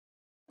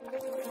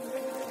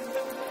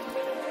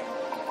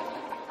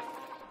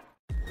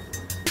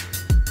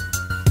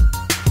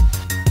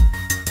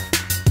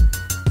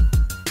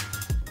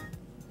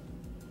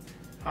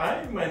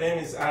name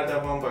is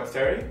Ardavan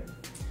Bakhtari.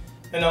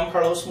 And I'm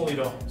Carlos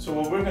Molito. So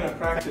what we're going to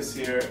practice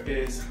here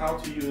is how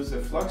to use a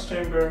flux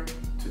chamber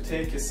to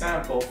take a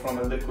sample from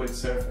a liquid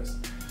surface.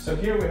 So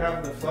here we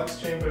have the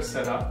flux chamber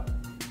set up.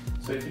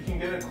 So if you can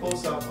get a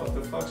close-up of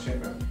the flux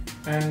chamber.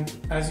 And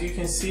as you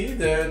can see,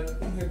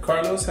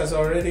 Carlos has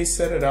already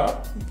set it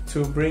up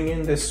to bring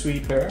in the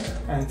sweeper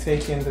and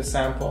take in the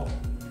sample.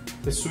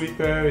 The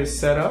sweeper is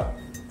set up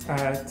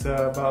at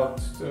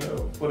about,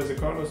 what is it,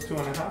 Carlos,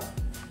 2.5?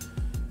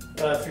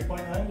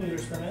 3.9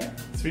 liters per minute.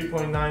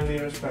 3.9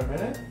 liters per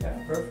minute,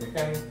 yeah, perfect.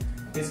 And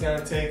he's going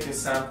to take a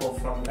sample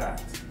from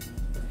that.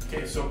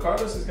 Okay, so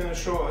Carlos is going to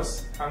show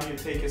us how you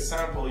take a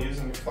sample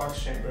using the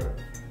flux chamber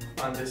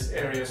on this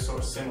area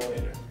source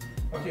simulator.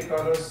 Okay,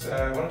 Carlos,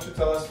 why don't you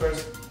tell us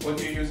first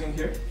what you're using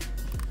here?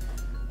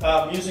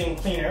 I'm using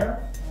clean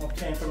air,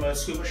 obtained from a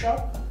scuba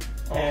shop,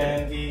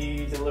 and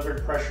the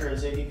delivered pressure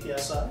is 80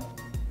 psi.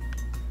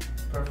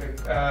 Perfect.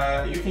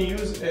 You can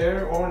use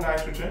air or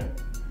nitrogen.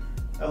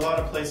 A lot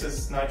of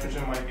places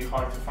nitrogen might be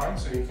hard to find,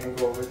 so you can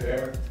go with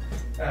air.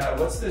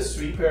 What's the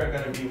sweeper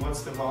going to be?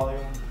 What's the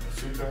volume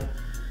sweeper?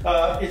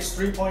 It's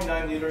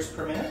 3.9 liters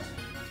per minute.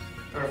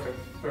 Perfect,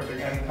 perfect.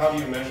 And how do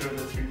you measure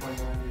the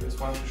 3.9 liters?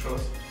 Why don't you show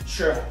us?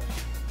 Sure.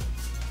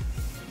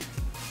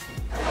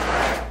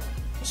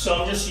 So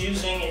I'm just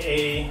using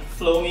a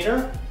flow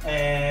meter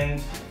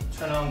and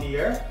turn on the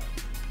air.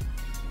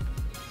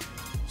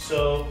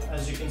 So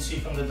as you can see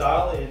from the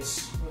dial,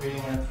 it's reading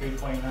at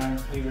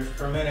 3.9 liters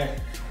per minute.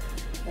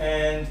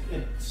 And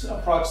it's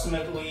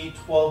approximately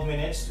 12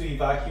 minutes to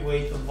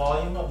evacuate the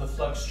volume of the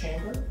flux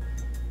chamber.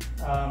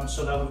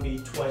 So that would be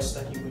twice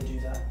that you would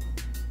do that.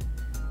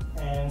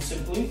 And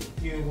simply,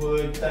 you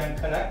would then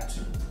connect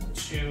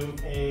to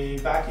a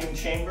vacuum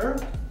chamber.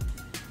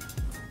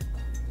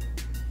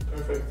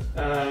 Perfect.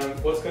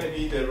 What's going to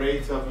be the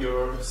rate of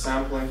your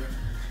sampling?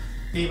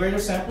 The rate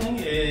of sampling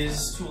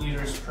is 2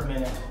 liters per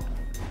minute.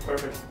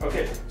 Perfect.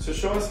 Okay, so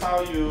show us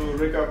how you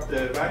rig up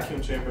the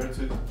vacuum chamber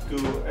to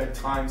do a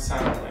time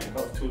sampling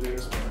of 2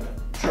 liters per minute.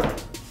 Sure.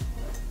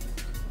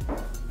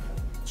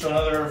 So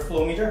another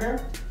flow meter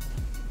here.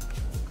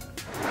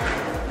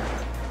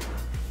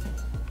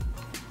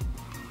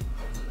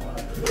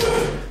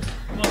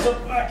 Close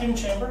up vacuum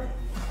chamber.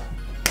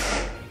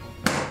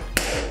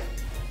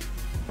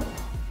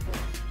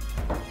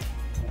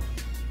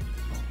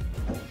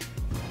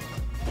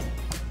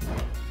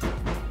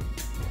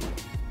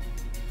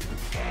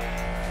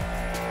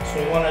 So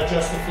we want to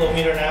adjust the flow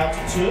meter now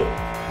to 2.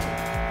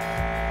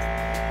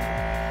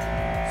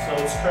 So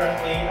it's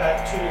currently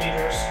at 2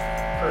 liters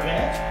per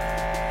minute.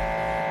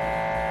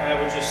 And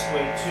I would just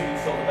wait to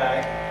fill the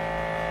bag.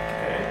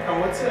 Okay, and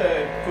what's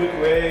a good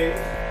way,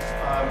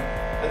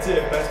 let's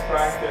say a best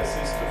practice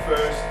is to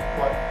first,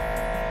 what?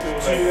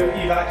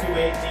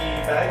 Evacuate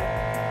the bag.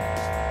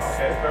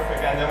 Okay, perfect.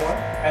 And then what?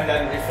 And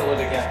then refill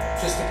it again,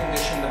 just to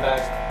condition the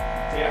bag.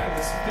 Yeah,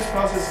 this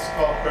process is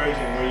called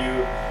purging, where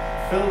you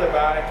fill the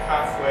bag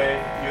halfway,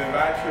 you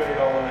evacuate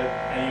all of it,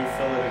 and you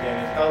fill it again.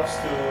 It helps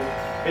to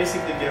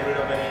basically get rid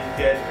of any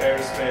dead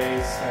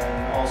airspace,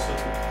 and also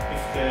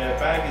if the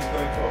bag is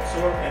going to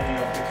absorb any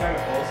of the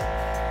chemicals,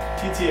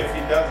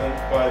 TTFE doesn't,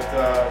 but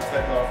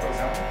Teflon, for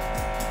example,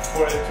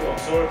 for it to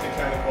absorb the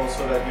chemicals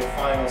so that your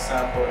final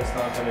sample is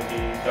not going to be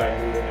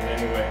diluted in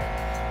any way.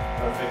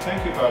 Perfect.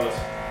 Thank you, Carlos.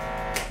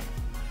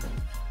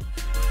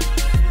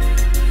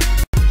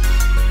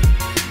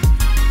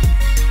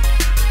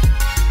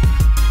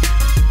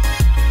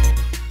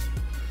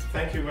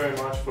 Thank you very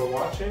much for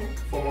watching.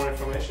 For more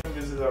information,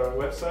 visit our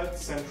website,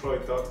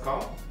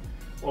 Scentroid.com,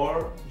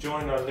 or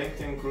join our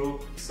LinkedIn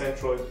group,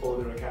 Scentroid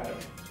Odor Academy.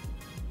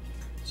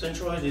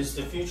 Scentroid is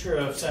the future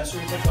of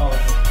sensory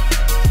technology.